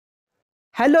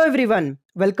Hello everyone,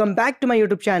 welcome back to my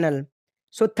YouTube channel.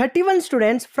 So 31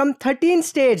 students from 13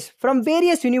 states from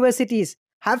various universities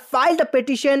have filed a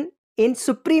petition in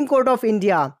Supreme Court of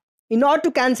India in order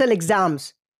to cancel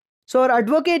exams. So our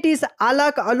advocate is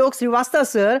Alok Srivastava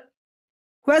sir,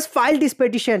 who has filed this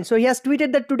petition. So he has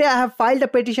tweeted that today I have filed a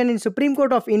petition in Supreme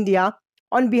Court of India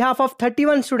on behalf of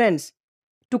 31 students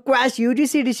to quash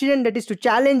UGC decision, that is to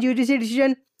challenge UGC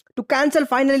decision to cancel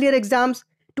final year exams,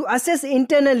 to assess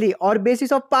internally or basis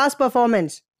of past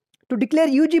performance, to declare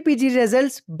UGPG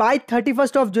results by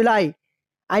 31st of July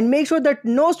and make sure that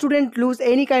no student lose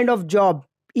any kind of job.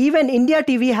 Even India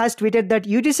TV has tweeted that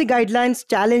UGC guidelines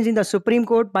challenged in the Supreme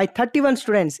Court by 31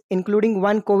 students, including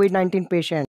one COVID-19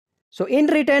 patient. So in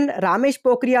return, Ramesh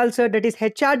Pokhriyal sir, that is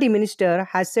HRD minister,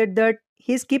 has said that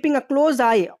he is keeping a close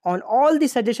eye on all the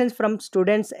suggestions from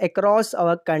students across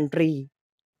our country.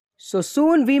 So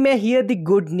soon we may hear the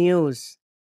good news.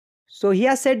 So he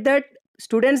has said that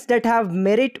students that have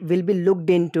merit will be looked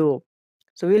into.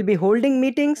 So we'll be holding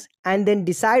meetings and then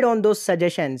decide on those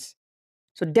suggestions.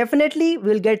 So definitely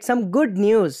we'll get some good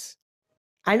news.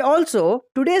 And also,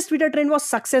 today's Twitter trend was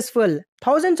successful.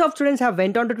 Thousands of students have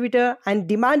went onto Twitter and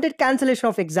demanded cancellation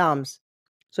of exams.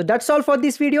 So that's all for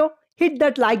this video. Hit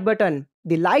that like button.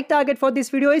 The like target for this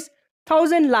video is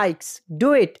 1000 likes.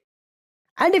 Do it.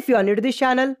 And if you are new to this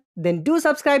channel, then do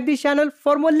subscribe this channel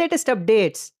for more latest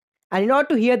updates and in order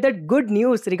to hear that good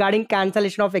news regarding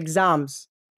cancellation of exams.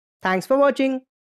 Thanks for watching.